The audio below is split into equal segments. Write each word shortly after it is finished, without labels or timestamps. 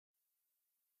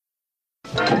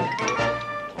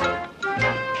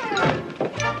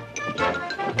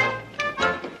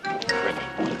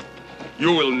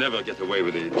You will never get away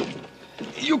with it.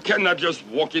 You cannot just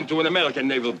walk into an American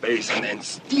naval base and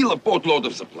steal a boatload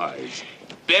of supplies.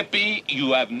 Pepe,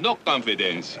 you have no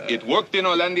confidence. It worked in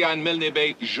Hollandia and Milne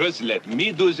Bay. Just let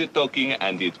me do the talking,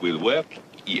 and it will work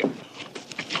here.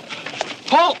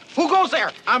 Halt! Who goes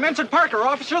there? I'm Ensign Parker,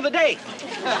 officer of the day.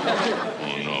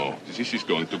 Oh, no. This is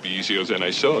going to be easier than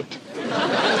I thought.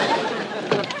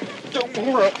 Don't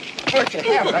worry. What you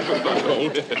have?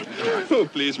 Oh,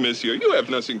 please, monsieur, you have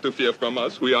nothing to fear from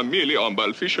us. We are merely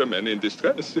humble fishermen in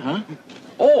distress. Huh?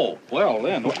 Oh, well,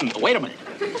 then, wait a minute.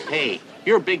 Hey,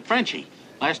 you're Big Frenchy.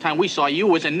 Last time we saw you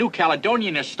was in New Caledonia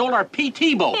and you stole our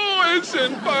PT boat. Oh,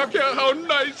 Ensign Parker, how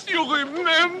nice you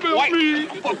remember me.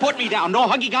 Put me down. No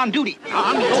hugging on duty.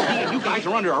 I'm the OD and you guys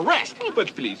are under arrest. Oh,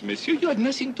 but please, monsieur, you have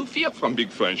nothing to fear from Big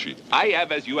Frenchy. I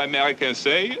have, as you Americans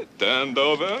say, turned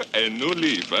over a new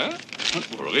leaf, huh?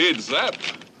 Read that.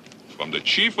 From the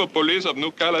Chief of Police of New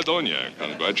Caledonia,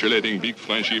 congratulating Big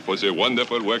Frenchy for the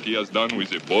wonderful work he has done with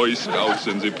the Boy Scouts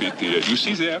and the PTA. You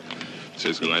see there?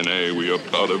 Says René, we are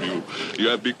proud of you. You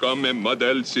have become a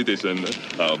model citizen.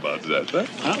 How about that, huh?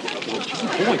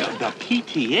 Boy, the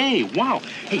PTA. Wow.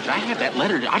 Hey, I have that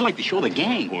letter. I'd like to show the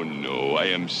gang. Oh, no, I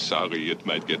am sorry. It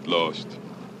might get lost.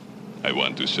 I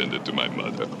want to send it to my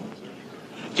mother.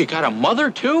 You got a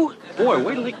mother, too? Boy,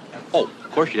 wait till they... Oh,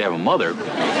 of course you'd have a mother.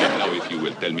 Now, if you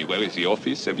will tell me where is the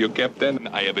office of your captain,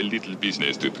 I have a little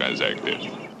business to transact there.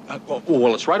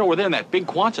 Well, it's right over there in that big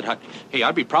Quonset hut. Hey,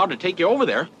 I'd be proud to take you over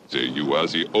there. So you are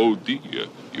the OD.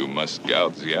 You must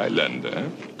guard the island, huh?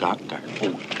 Got that.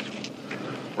 Oh.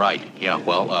 Right. Yeah,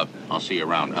 well, I'll see you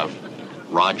around.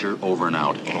 Roger, over and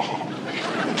out. Oh,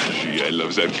 gee, I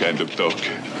love that kind of talk.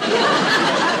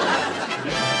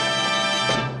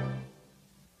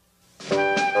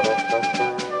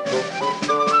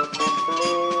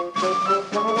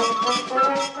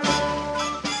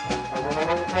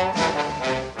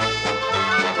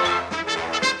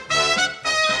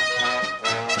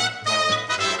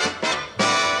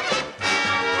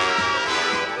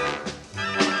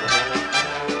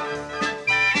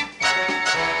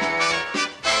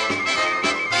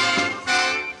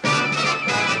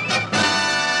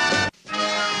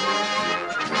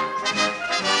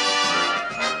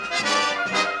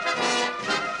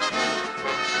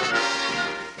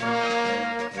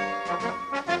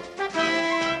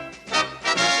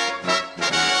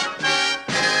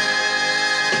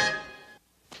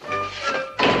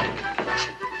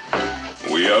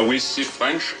 With the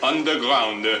French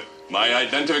underground. My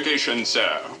identification,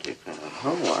 sir. I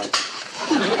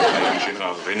am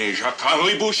General René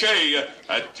Jacques-Henri Boucher,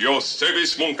 at your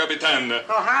service, mon capitaine.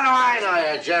 Oh, how do I know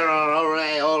you, General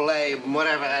Ole,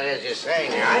 whatever that is you're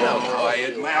saying here? I don't know. I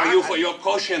admire you for your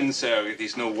caution, sir. It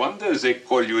is no wonder they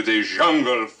call you the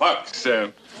Jungle Fox,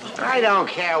 sir. I don't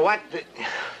care what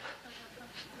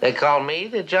They call me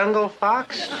the Jungle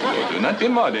Fox? Oh, do not be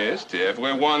modest.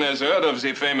 Everyone has heard of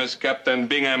the famous Captain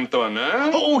Binghamton,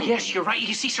 huh? Oh, yes, you're right.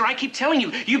 You see, sir, I keep telling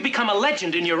you, you've become a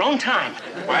legend in your own time.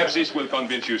 Perhaps this will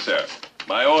convince you, sir.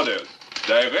 My orders,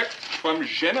 direct from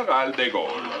General de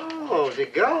Gaulle. Oh, de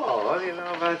Gaulle? What do you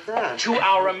know about that? To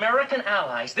our American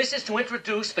allies, this is to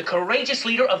introduce the courageous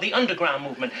leader of the underground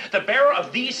movement, the bearer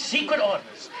of these secret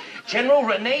orders, General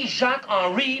René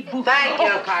Jacques-Henri Boucher. Thank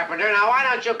you, Carpenter. Now, why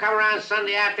don't you come around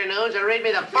Sunday afternoons and read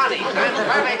me the funnies? I'm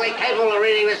perfectly capable of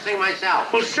reading this thing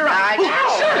myself. Well, sir, Get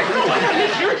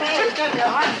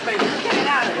it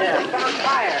out of here. It's on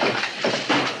fire.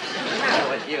 What's the matter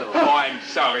with you? Oh, I'm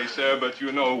sorry, sir, but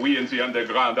you know we in the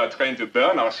underground are trained to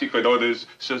burn our secret orders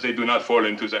so they do not fall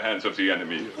into the hands of the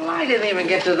enemy. Well, I didn't even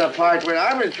get to the part where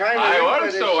I've been trying to... I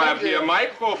also have here a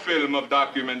microfilm of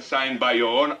documents signed by your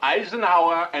own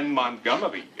Eisenhower and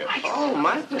Montgomery. Oh,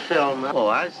 microfilm. Oh,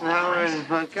 Eisenhower and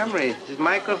Montgomery.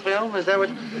 Microfilm? Is that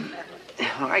what...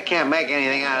 I can't make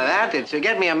anything out of that. So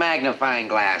get me a magnifying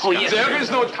glass. Oh, yes. There is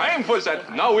no time for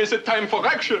that. Now is the time for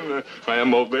action. I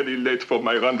am already late for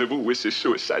my rendezvous with the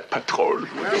suicide patrol.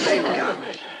 Well, they've got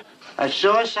me. A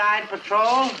suicide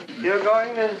patrol? You're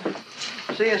going to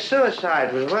see a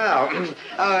suicide as well.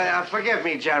 Forgive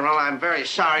me, General. I'm very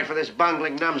sorry for this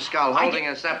bungling numbskull holding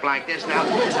us up like this. Now,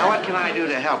 what can I do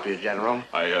to help you, General?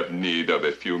 I have need of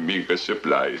a few meager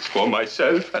supplies for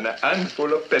myself and a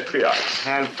handful of patriots.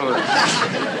 Handful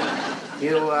of...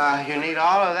 You need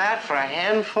all of that for a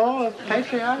handful of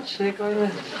patriots? You're going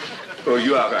to... Oh,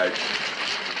 you are right.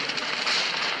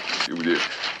 You will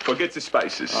forget the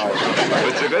spices. Oh.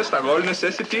 But the rest are all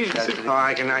necessities. Oh,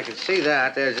 I can see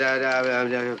that. There's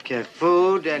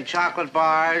food and chocolate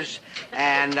bars,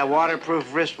 And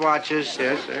waterproof wristwatches.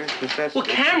 Yes, sir. Well,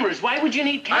 cameras. Why would you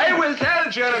need I cameras? will tell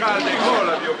General de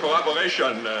Gaulle of your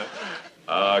cooperation.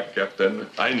 Captain,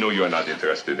 I know you are not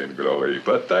interested in glory,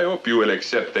 but I hope you will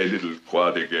accept a little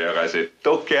croix de guerre as a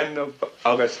token of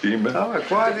our esteem. Oh, a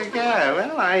croix de guerre.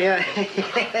 Well,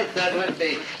 that would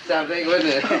be something,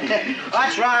 wouldn't it?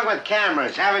 What's wrong with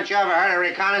cameras? Haven't you ever heard of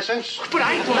reconnaissance? But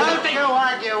I thought Don't you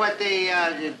argue with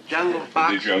the jungle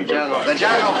fox? The jungle fox. The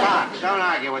jungle fox. Don't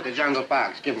argue with the jungle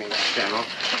fox. Give me that, General.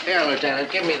 Here,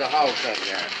 Lieutenant, give me the whole thing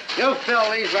here. You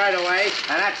fill these right away,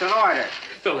 and that's an order.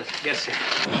 Fill it. Yes, sir.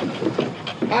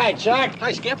 Hi, Chuck.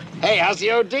 Hi, Skip. Hey, how's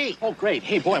the OD? Oh, great.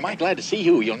 Hey, boy, am I glad to see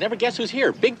you. You'll never guess who's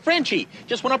here. Big Frenchy.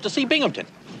 Just went up to see Binghamton.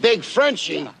 Big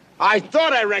Frenchy. I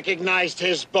thought I recognized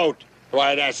his boat.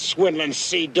 Why, that swindling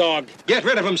sea dog. Get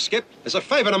rid of him, Skip. It's a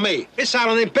favor to me. This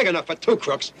island ain't big enough for two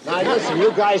crooks. Now, listen,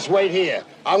 you guys wait here.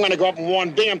 I'm going to go up and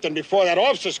warn Binghamton before that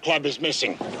officers' club is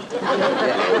missing.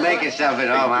 Make yourself at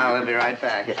home. I'll be right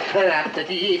back.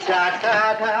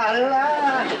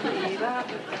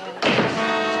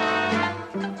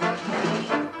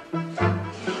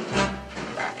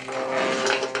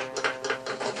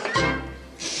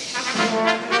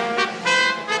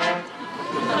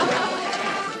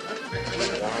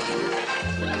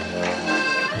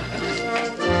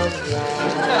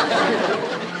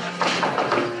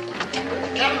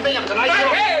 Captain Binghamton,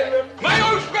 I My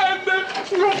old friend!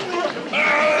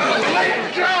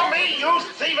 Tell me, you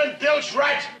thieving bilge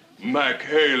rat!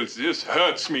 McHale's, this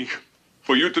hurts me.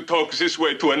 For you to talk this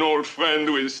way to an old friend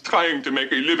who is trying to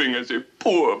make a living as a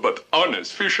poor but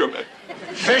honest fisherman.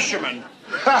 Fisherman?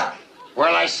 Ha!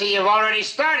 Well, I see you've already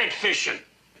started fishing.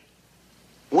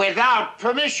 Without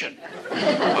permission.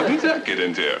 How did that get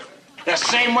in there? The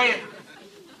same way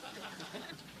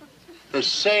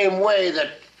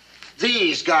that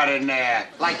these got in there.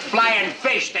 Like flying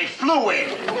fish, they flew in.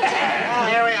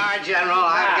 Here we are, General.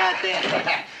 I've got this.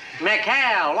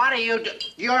 McHale, what are you do?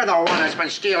 You're the one that's been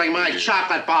stealing my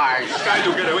chocolate bars. Try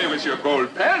to get away with your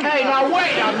gold pen. Hey, now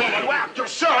wait a minute. Well,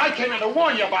 sir, I came in to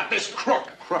warn you about this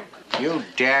crook. Crook. You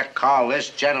dare call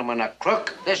this gentleman a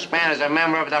crook? This man is a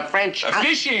member of the French... A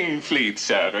fishing fleet,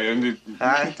 sir.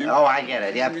 Huh? Oh, I get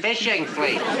it. Yeah, fishing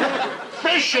fleet.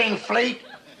 Fishing fleet?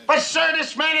 But, sir,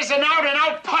 this man is an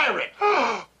out-and-out pirate.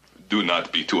 Do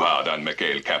not be too hard on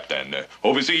McHale, Captain.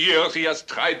 Over the years, he has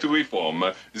tried to reform.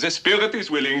 The spirit is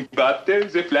willing, but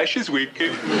the flesh is weak.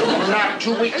 Not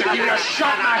too weak to give you a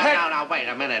shot in the head. No, wait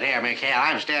a minute here, McHale.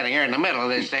 I'm standing here in the middle of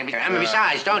this thing. And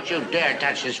besides, don't you dare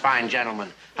touch this fine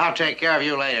gentleman. I'll take care of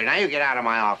you later. Now you get out of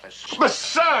my office. But,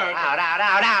 sir...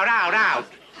 Out.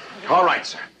 All right,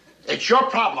 sir. It's your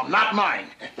problem, not mine.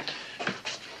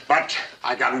 But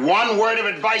I got one word of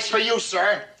advice for you,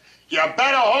 sir. You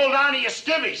better hold on to your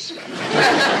skivvies.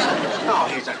 Oh,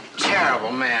 he's a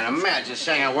terrible man. Imagine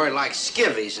saying a word like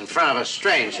skivvies in front of a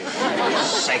stranger. For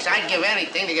sakes, I'd give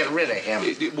anything to get rid of him.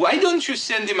 Why don't you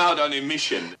send him out on a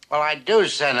mission? Well, I do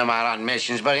send him out on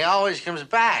missions, but he always comes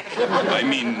back. I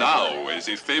mean now, as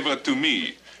a favor to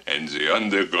me. And the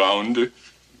underground,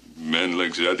 men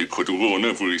like that, they could ruin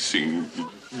everything.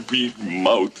 Big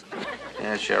mouth.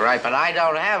 Yes, you're right, but I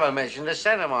don't have a mission to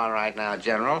send him on right now,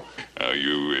 General. Are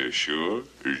you sure,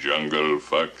 Jungle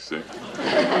Fox?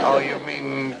 Oh, you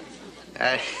mean...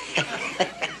 A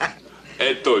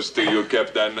toast to you,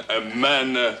 Captain, a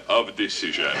man of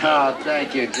decision. Oh,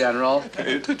 thank you, General.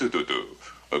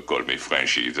 Call me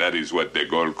Frenchy. That is what de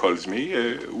Gaulle calls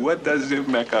me. What does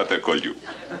MacArthur call you?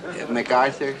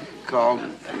 MacArthur called...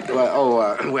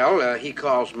 he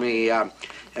calls me...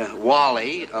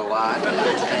 Wally a lot,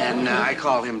 and I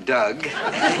call him Doug.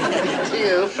 To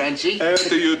you, Frenchy.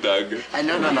 To you, Doug.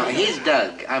 No, he's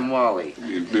Doug. I'm Wally.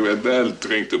 I'll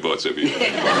drink to both of you.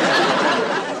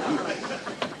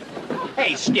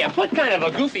 Hey, Skip, what kind of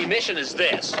a goofy mission is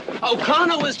this?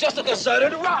 O'Connor was just a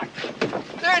deserted rock.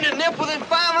 They're in a nip within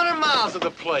 500 miles of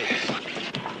the place.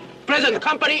 Present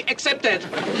company accepted.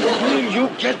 Will you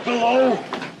get below?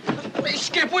 Hey,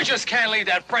 Skip, we just can't leave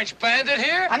that French bandit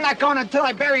here. I'm not going until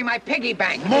I bury my piggy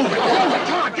bank. Move it.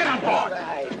 Come on, get on board.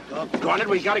 Doggone it,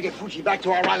 we gotta get Fuji back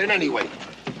to our island anyway.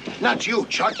 Not you,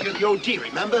 Chuck. You're the OD,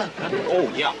 remember? Oh,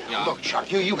 yeah. Look,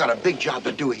 Chuck, you got a big job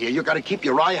to do here. You gotta keep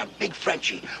your eye on Big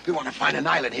Frenchy. We want to find an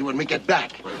island here when we get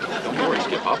back. Don't worry,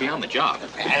 Skip. I'll be on the job.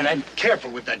 And careful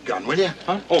with that gun, will you?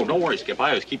 Huh? Oh, don't worry, Skip. I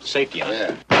always keep the safety on.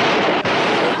 Yeah.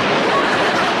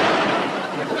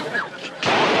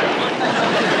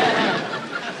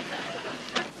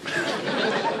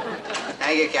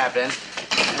 Thank you, Captain.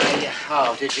 Yeah.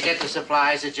 Oh, did you get the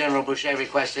supplies that General Boucher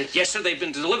requested? Yes, sir. They've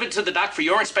been delivered to the dock for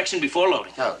your inspection before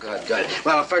loading. Oh, good, good.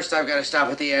 Well, first I've got to stop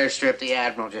at the airstrip. The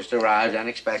Admiral just arrived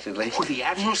unexpectedly. Oh, the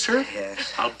Admiral, sir?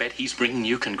 Yes. I'll bet he's bringing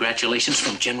you congratulations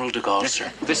from General de Gaulle,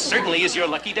 sir. This certainly is your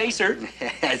lucky day, sir.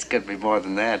 This could be more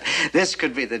than that. This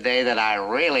could be the day that I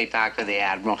really talk to the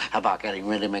Admiral about getting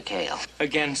rid of McHale.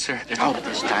 Again, sir. Oh, but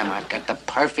this time I've got the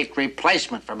perfect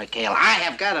replacement for McHale. I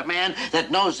have got a man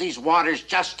that knows these waters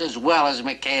just as well as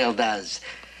McHale does.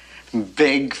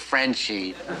 Big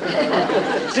Frenchy.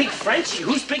 Big Frenchy?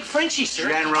 Who's Big Frenchy, sir?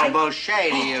 General Boucher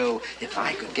to you. If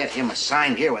I could get him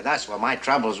assigned here with us, well, my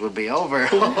troubles would be over.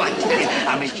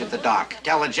 I'll meet you at the dock.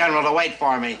 Tell the General to wait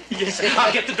for me. Yes,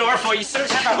 I'll get the door for you, sir.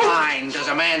 Never mind. Does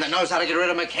a man that knows how to get rid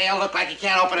of McHale look like he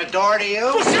can't open a door to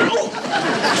you? Oh, sir.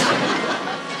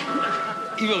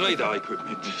 Even radar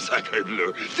equipment. Sacre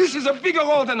bleu. This is a bigger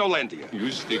roll than Hollandia.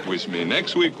 You stick with me.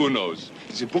 Next week, who knows?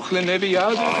 The Brooklyn Navy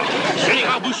Yard?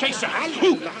 General Boucher, sir.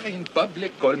 In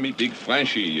public, call me Big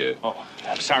Frenchy. Oh,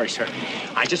 I'm sorry, sir.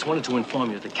 I just wanted to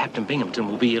inform you that Captain Binghamton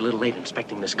will be a little late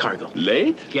inspecting this cargo.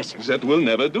 Late? Yes, sir. That will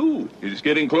never do. It's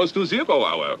getting close to 0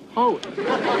 hour. Oh.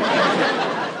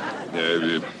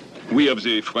 We of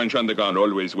the French underground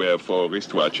always wear 4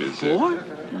 wristwatches. 4?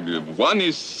 One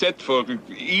is set for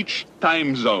each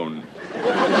time zone.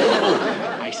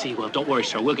 Oh, I see. Well, don't worry,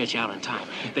 sir. We'll get you out on time.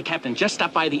 The captain just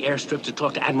stopped by the airstrip to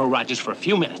talk to Admiral Rogers for a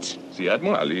few minutes. The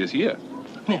Admiral is here.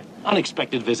 Yeah,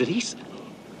 unexpected visit, he said.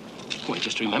 Oh, I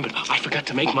just remembered. I forgot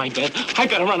to make my bed. I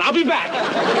gotta run. I'll be back.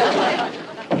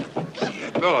 The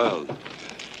Admiral.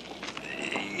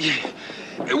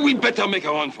 We better make a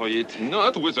run for it.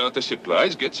 Not without the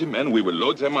supplies. Get the men. We will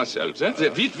load them ourselves. Vite,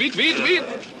 vite, vite.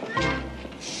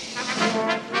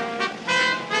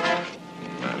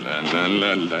 La.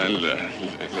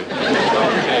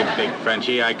 Okay, Big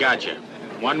Frenchy, I got you.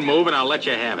 One move and I'll let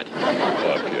you have it.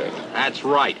 Okay. That's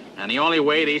right. And the only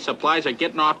way these supplies are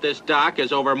getting off this dock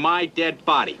is over my dead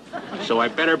body. So I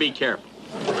better be careful.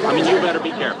 I mean, you better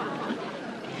be careful.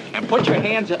 And put your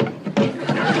hands up.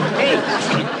 Hey!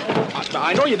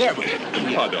 I know you're there.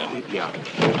 Pardon. Yeah.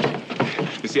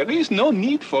 There is no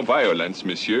need for violence,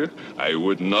 monsieur. I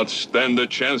would not stand a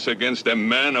chance against a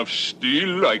man of steel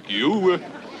like you.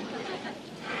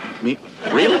 Me?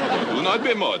 Really? Do not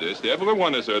be modest.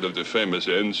 Everyone has heard of the famous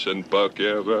Ensign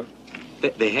Parker.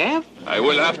 They have? I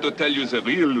will have to tell you the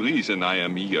real reason I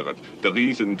am here. The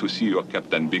reason to see your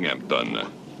Captain Binghamton.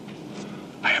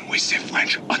 I am with the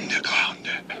French underground.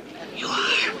 You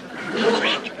are?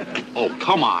 Great. Oh,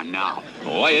 come on now.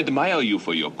 Oh, I admire you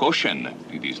for your caution.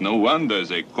 It is no wonder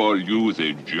they call you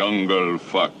the Jungle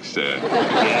Fox. Yeah,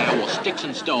 well, sticks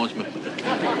and stones.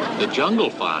 The Jungle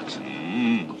Fox.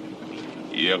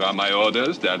 Here are my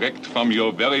orders, direct from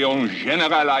your very own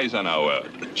General Eisenhower.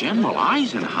 General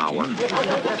Eisenhower?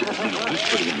 That's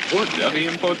pretty important. Very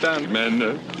important,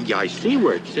 men. Yeah, I see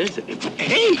where it says it.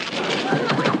 Hey!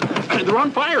 They're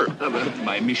on fire.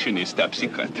 My mission is top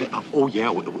secret. Oh, yeah,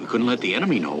 we couldn't let the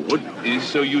enemy know, would we?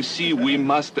 So you see, we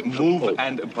must move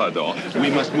we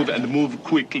must move and move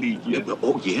quickly.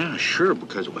 Oh, yeah, sure,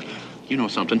 because, you know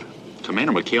something?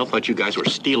 Commander McHale thought you guys were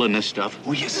stealing this stuff.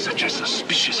 Oh, he is such a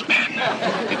suspicious man.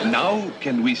 And now,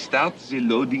 can we start the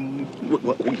loading?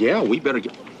 Well, yeah, we better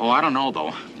get... Oh, I don't know,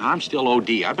 though. I'm still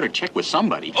OD. I better check with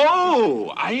somebody.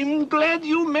 Oh, I'm glad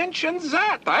you mentioned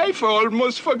that. I've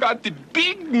almost forgot the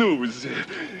big news.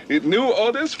 New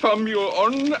orders from your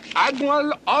own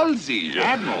Admiral Halsey.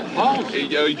 Admiral Halsey?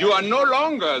 You are no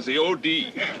longer the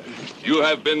OD. You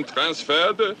have been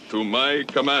transferred to my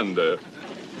commander.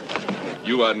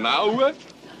 You are now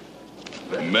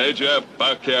Major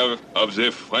Parker of the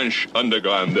French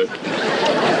underground.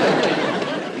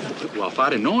 Well, if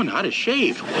I'd have known, I'd have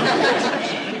shaved.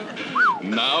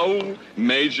 Now,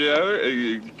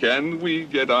 Major, can we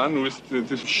get on with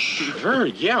the... Sure,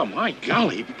 yeah, my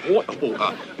golly. You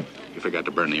forgot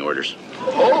to burn the orders.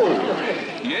 Oh,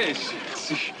 yes.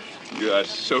 You are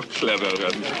so clever,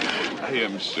 and I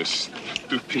am so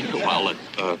stupid. Well,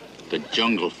 the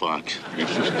Jungle Fox.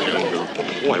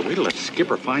 Boy, wait till the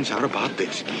skipper finds out about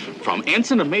this. From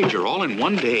ensign to major, all in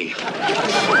one day.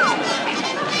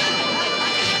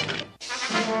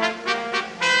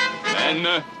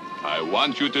 Men, I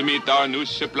want you to meet our new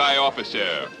supply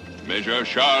officer, Major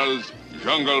Charles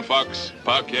Jungle Fox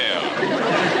Parker.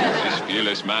 This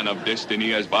fearless man of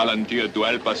destiny has volunteered to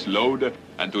help us load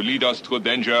and to lead us through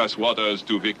dangerous waters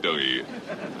to victory.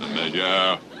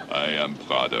 Major, I am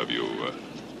proud of you.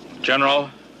 General,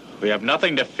 we have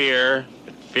nothing to fear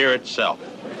but fear itself.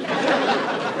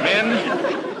 Men,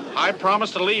 I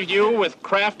promise to lead you with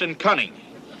craft and cunning.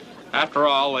 After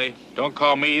all, they don't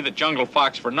call me the jungle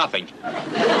fox for nothing. All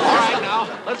right, now,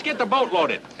 let's get the boat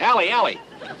loaded. Alley. Allez.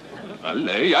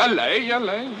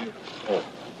 Oh,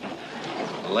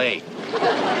 alley.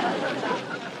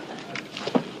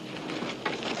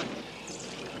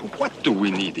 What do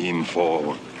we need him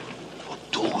for? For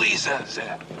 2 reasons.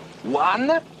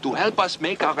 One, to help us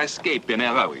make our escape in a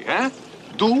hurry, huh?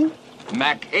 2,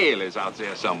 McHale is out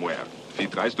there somewhere. If he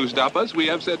tries to stop us, we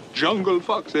have that jungle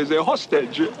fox as a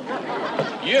hostage.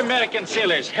 You American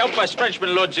sailors, help us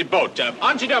Frenchmen load the boat.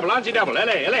 On the double,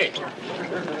 alley.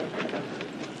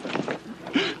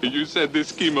 You said this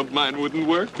scheme of mine wouldn't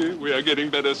work. We are getting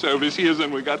better service here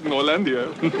than we got in Hollandia.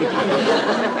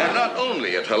 And not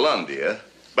only at Hollandia,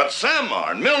 but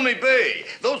Samar and Milne Bay.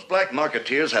 Those black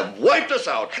marketeers have wiped us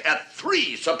out at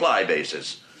 3 supply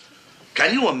bases.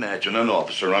 Can you imagine an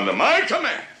officer under my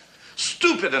command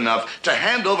stupid enough to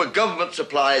hand over government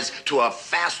supplies to a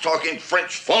fast-talking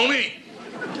French phony?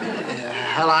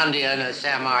 Hollandia and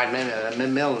Samar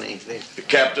and Milne.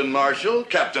 Captain Marshall,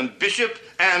 Captain Bishop,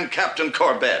 and Captain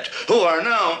Corbett, who are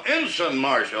now Ensign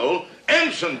Marshall,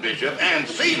 Ensign Bishop, and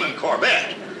Seaman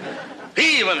Corbett.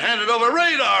 He even handed over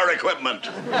radar equipment.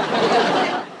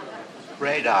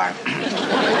 Radar.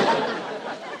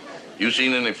 You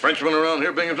seen any Frenchmen around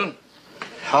here, Binghamton?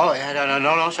 Oh, yeah,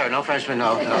 no, sir. No Frenchman,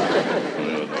 no. All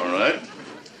right.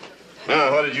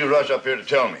 Now, what did you rush up here to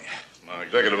tell me? My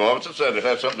executive officer said it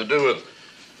had something to do with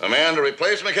a man to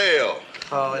replace McHale.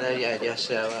 Oh, yes,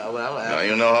 Now,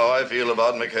 you know how I feel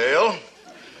about McHale.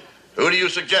 Who do you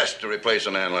suggest to replace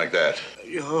a man like that?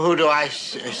 Who do I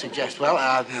suggest? Well,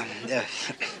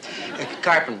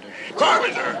 Carpenter.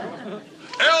 Carpenter?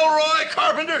 Elroy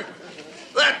Carpenter?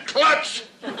 That klutz?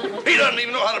 He doesn't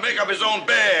even know how to make up his own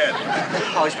bed.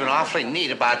 Oh, he's been awfully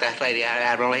neat about that, Lady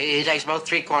Admiral. He takes about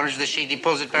 3/4 of the sheet. He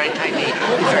pulls it very tightly,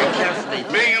 very carefully.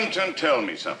 Binghamton, tell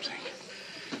me something.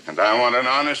 And I want an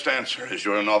honest answer, as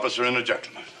you're an officer and a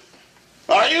gentleman.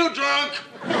 Are you drunk?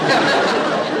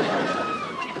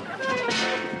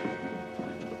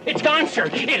 It's gone, sir.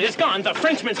 It is gone. The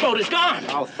Frenchman's boat is gone.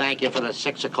 Oh, thank you for the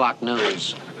 6 o'clock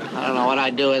news. I don't know what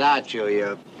I'd do without you,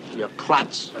 you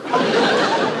klutz.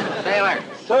 Sailor.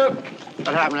 Sir?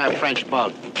 What happened to that French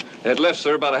boat? It left,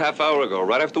 sir, about a half hour ago,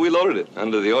 right after we loaded it,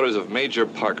 under the orders of Major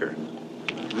Parker.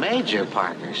 Major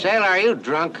Parker? Sailor, are you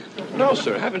drunk? No,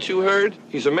 sir. Haven't you heard?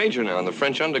 He's a major now in the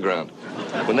French underground.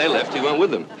 When they left, he went with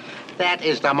them. That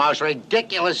is the most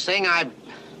ridiculous thing I've...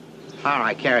 All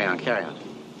right, carry on.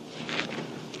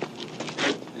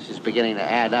 This is beginning to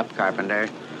add up, Carpenter.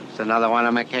 It's another one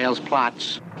of McHale's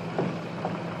plots.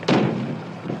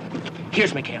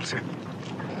 Here's McHale, sir.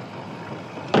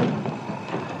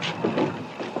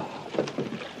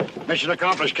 Mission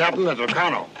accomplished, Captain, at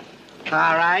Locarno.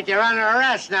 All right, you're under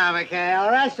arrest now, McHale.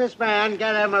 Arrest this man.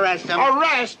 Get him, arrest him.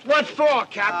 Arrest? What for,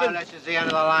 Captain? Oh, this is the end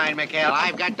of the line, McHale.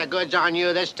 I've got the goods on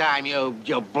you this time, you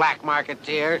black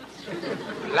marketeer.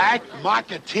 Black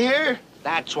marketeer?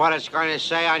 That's what it's going to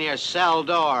say on your cell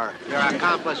door. Your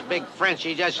accomplice, Big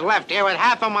Frenchy, just left here with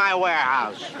half of my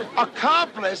warehouse.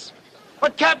 Accomplice?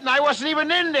 But, Captain, I wasn't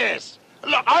even in this.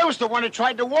 Look, I was the one who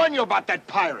tried to warn you about that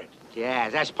pirate. Yeah,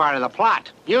 that's part of the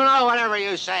plot. You know, whatever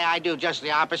you say, I do just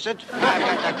the opposite. I've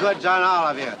got the goods on all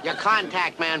of you. Your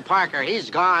contact man, Parker, he's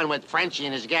gone with Frenchy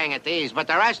and his gang at these, but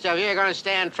the rest of you are going to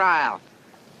stand trial.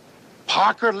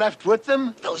 Parker left with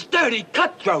them? Those dirty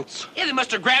cutthroats. Yeah, they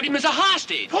must have grabbed him as a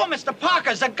hostage. Poor Mr.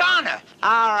 Parker's a goner.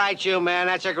 All right, you man,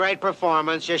 that's a great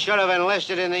performance. You should have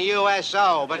enlisted in the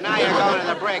USO, but now you're going to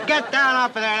the brig. Get down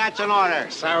off of there, that's an order.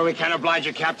 Sorry we can't oblige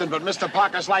you, Captain, but Mr.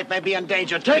 Parker's life may be in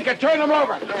danger. Take it, turn him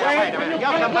over. Wait a minute,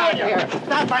 you'll come back here.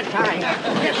 Stop on time.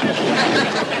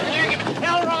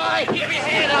 Elroy! Give me a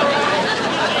hand,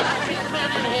 Elroy!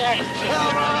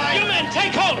 Elroy! You men,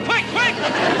 take hold! Quick!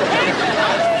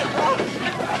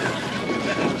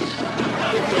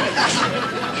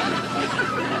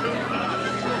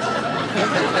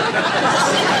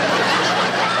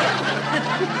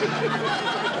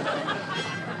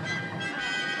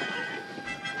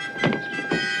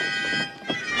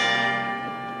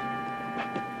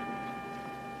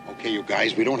 Okay, you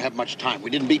guys, we don't have much time. We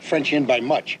didn't beat Frenchy in by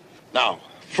much. Now,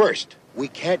 first, we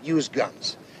can't use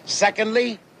guns.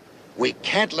 Secondly, we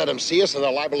can't let them see us or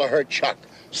they're liable to hurt Chuck.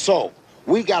 So,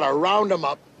 we gotta round them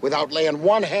up without laying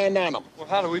one hand on them. Well,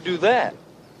 how do we do that?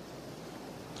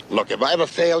 Look, have I ever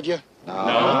failed you?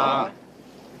 No.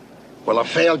 Well, I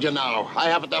failed you now. I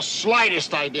haven't the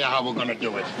slightest idea how we're gonna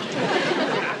do it.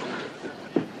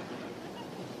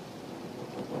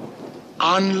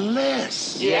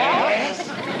 Unless... Yes?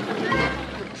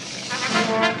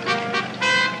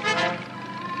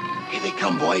 Here they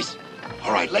come, boys.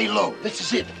 All right, lay low. This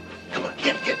is it. Come on,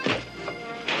 get.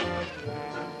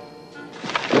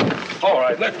 All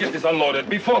right, let's get this unloaded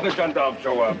before the gendarmes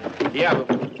show up. Yeah,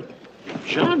 but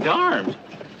gendarmes?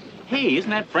 Hey,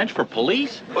 isn't that French for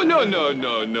police? Oh, no.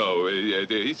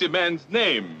 It's a man's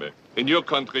name. In your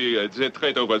country, the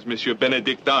traitor was Monsieur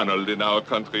Benedict Arnold. In our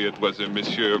country, it was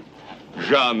Monsieur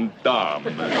Gendarme.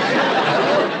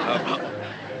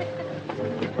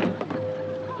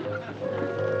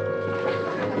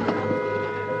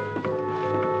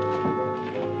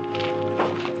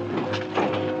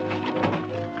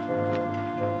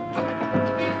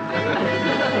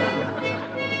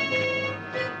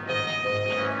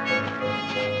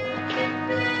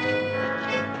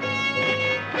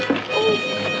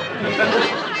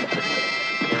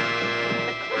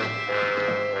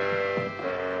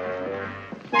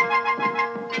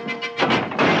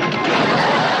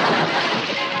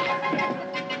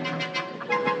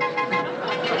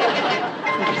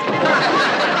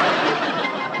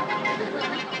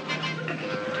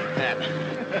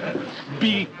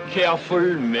 Be careful,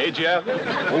 Major.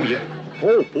 Oh, yeah.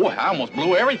 Oh, boy, I almost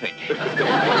blew everything.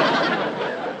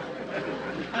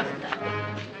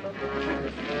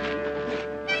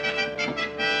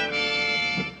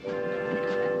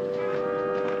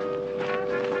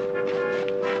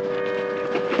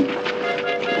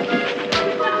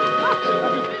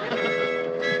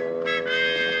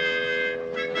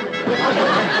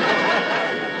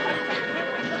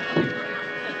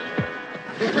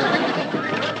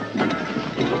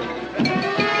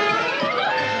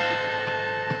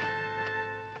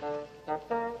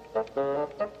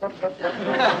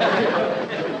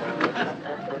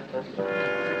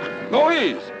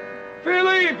 Louise!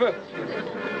 Philippe!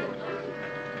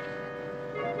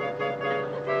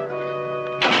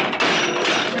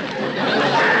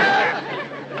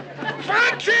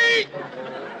 Frenchy!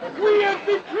 We have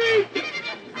been treated!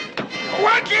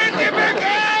 What's in the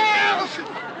McHale's?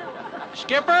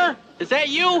 Skipper, is that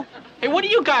you? Hey, what are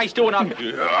you guys doing up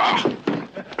here?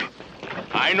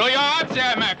 I know you're up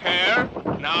there,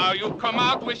 McHale. Now you come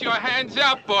out with your hands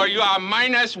up or you are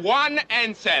 -1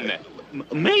 ensign.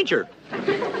 Major.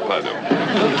 Pardon.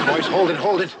 Boys,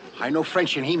 hold it. I know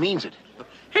French and he means it.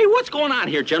 Hey, what's going on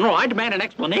here, General? I demand an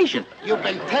explanation. You've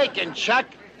been taken, Chuck.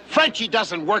 Frenchy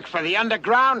doesn't work for the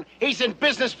underground. He's in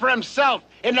business for himself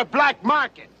in the black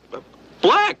market.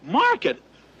 Black market?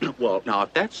 Well, now,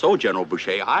 if that's so, General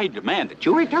Boucher, I demand that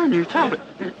you return your tablet.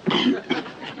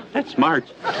 That's smart.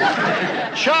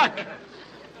 Chuck,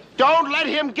 don't let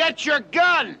him get your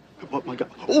gun. Oh, my God.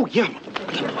 Oh, yeah.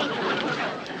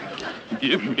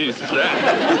 Give me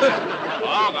that.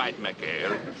 All right,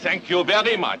 McHale. Thank you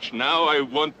very much. Now I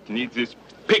won't need this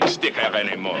pig sticker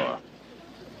anymore.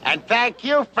 And thank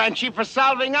you, Frenchy, for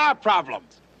solving our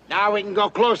problems. Now we can go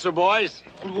closer, boys.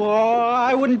 Well,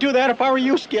 I wouldn't do that if I were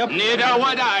you, Skip. Neither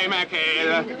would I,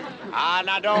 McHale.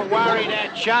 Now don't worry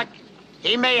there, Chuck.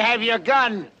 He may have your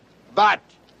gun, but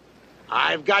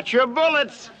I've got your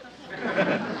bullets.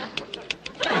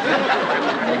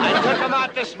 I took them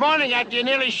out this morning after you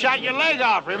nearly shot your leg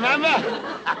off, remember?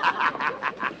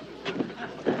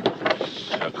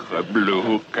 Sacre bleu,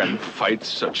 who can fight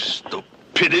such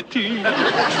stupidity?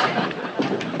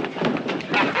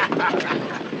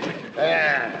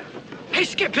 Hey,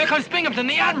 Skip, here comes Binghamton,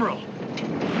 the Admiral. All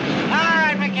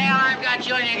right, McHale, I've got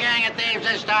you and your gang of thieves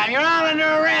this time. You're all under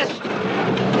arrest.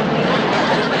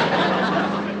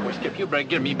 Boy, Skip, you better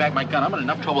give me back my gun. I'm in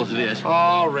enough trouble as it is.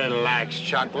 Oh, relax,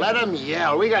 Chuck. Let him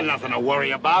yell. We got nothing to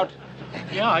worry about.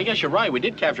 Yeah, I guess you're right. We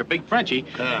did capture Big Frenchy.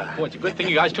 Boy, it's a good thing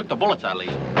you guys took the bullets out, at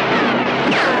least.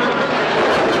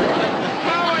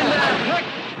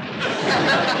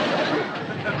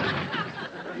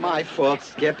 My fault,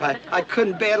 Skip. I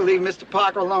couldn't bear to leave Mr.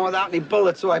 Parker alone without any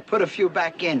bullets, so I put a few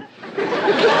back in.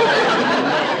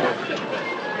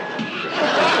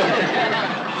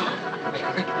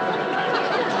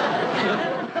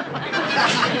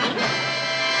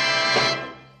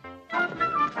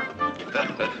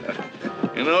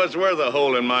 You know, it's worth a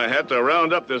hole in my hat to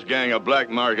round up this gang of black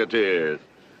marketeers.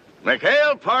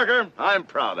 McHale, Parker, I'm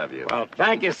proud of you. Well,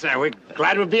 thank you, sir. We're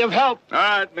glad to be of help. All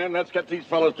right, men, let's get these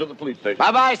fellows to the police station.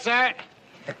 Bye-bye, sir.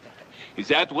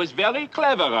 That was very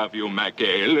clever of you,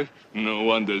 McHale. No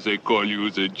wonder they call you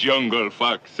the Jungle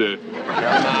Fox.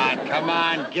 Come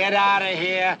on, get out of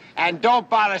here. And don't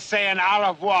bother saying au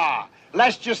revoir.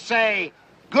 Let's just say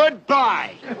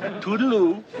goodbye.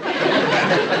 Toodaloo.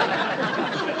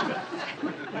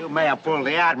 You may have fooled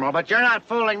the Admiral, but you're not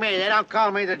fooling me. They don't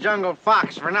call me the Jungle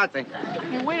Fox for nothing.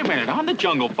 Hey, wait a minute. I'm the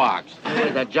Jungle Fox. I'll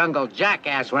be the Jungle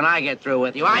Jackass when I get through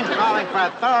with you. I'm calling for a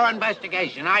thorough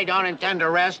investigation. I don't intend to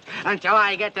rest until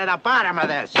I get to the bottom of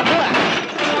this.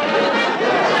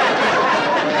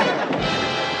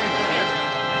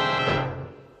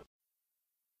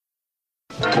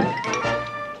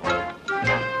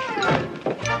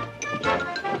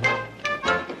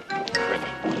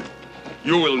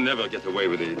 You will never get away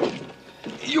with it.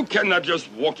 You cannot just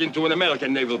walk into an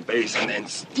American naval base and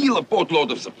steal a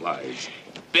boatload of supplies.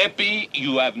 Pepe,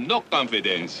 you have no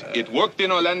confidence. It worked in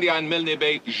Hollandia and Milne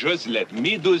Bay. Just let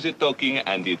me do the talking,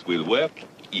 and it will work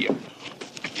here.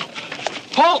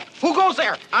 Halt! Who goes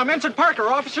there? I'm Ensign Parker,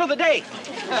 officer of the day.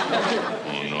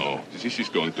 Oh, no. This is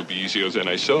going to be easier than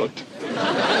I thought.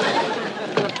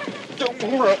 Don't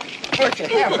worry. Let you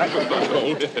have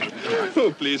it.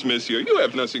 Oh, please, monsieur, you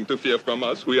have nothing to fear from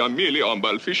us. We are merely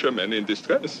humble fishermen in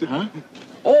distress. Huh?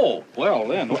 Oh, well,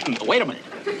 then, wait a minute.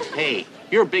 Hey,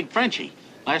 you're Big Frenchy.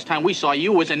 Last time we saw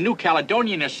you was in New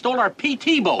Caledonia and you stole our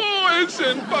PT boat. Oh,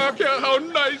 Ensign Parker, how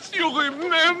nice you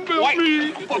remember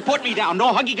me. Put me down.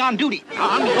 No hugging on duty.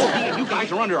 I'm the OD and you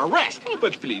guys are under arrest. Oh,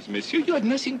 but please, monsieur, you have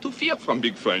nothing to fear from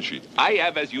Big Frenchy. I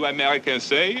have, as you Americans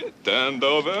say, turned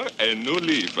over a new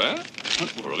leaf, huh?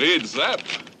 Read that.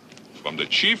 From the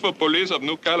Chief of Police of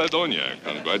New Caledonia,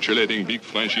 congratulating Big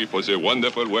Frenchy for the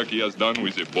wonderful work he has done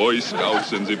with the Boy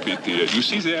Scouts and the PTA. You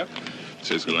see there?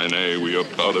 Says Rene, we are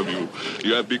proud of you.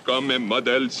 You have become a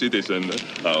model citizen.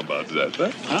 How about that,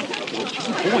 huh?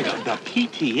 Boy, the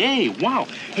PTA. Wow.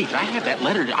 Hey, I have that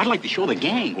letter. I'd like to show the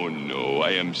gang. Oh, no,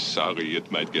 I am sorry.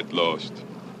 It might get lost.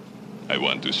 I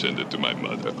want to send it to my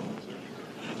mother.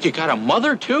 You got a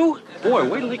mother, too? Boy,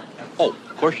 wait till Oh,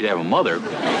 of course you'd have a mother.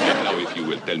 Now, if you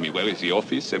will tell me where is the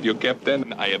office of your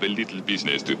captain, I have a little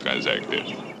business to transact there.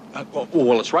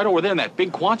 Well, it's right over there in that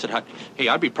big Quonset hut. Hey,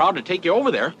 I'd be proud to take you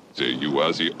over there. So you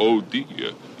are the OD.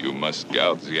 You must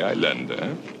guard the island,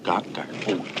 huh?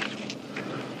 Oh.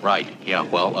 Right. Yeah,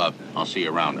 well, I'll see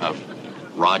you around.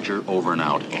 Roger, over and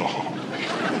out. Oh,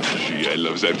 gee, I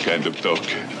love that kind of talk.